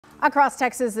Across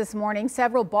Texas this morning,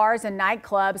 several bars and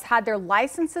nightclubs had their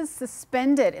licenses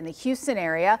suspended in the Houston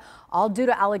area, all due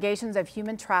to allegations of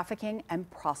human trafficking and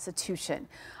prostitution.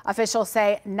 Officials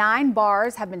say 9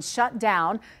 bars have been shut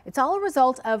down. It's all a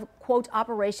result of, quote,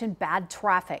 Operation Bad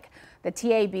Traffic. The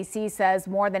TABC says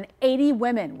more than 80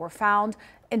 women were found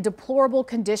in deplorable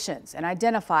conditions and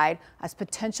identified as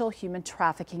potential human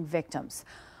trafficking victims.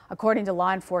 According to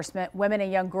law enforcement, women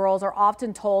and young girls are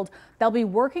often told they'll be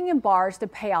working in bars to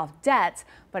pay off debts,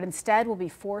 but instead will be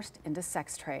forced into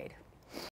sex trade.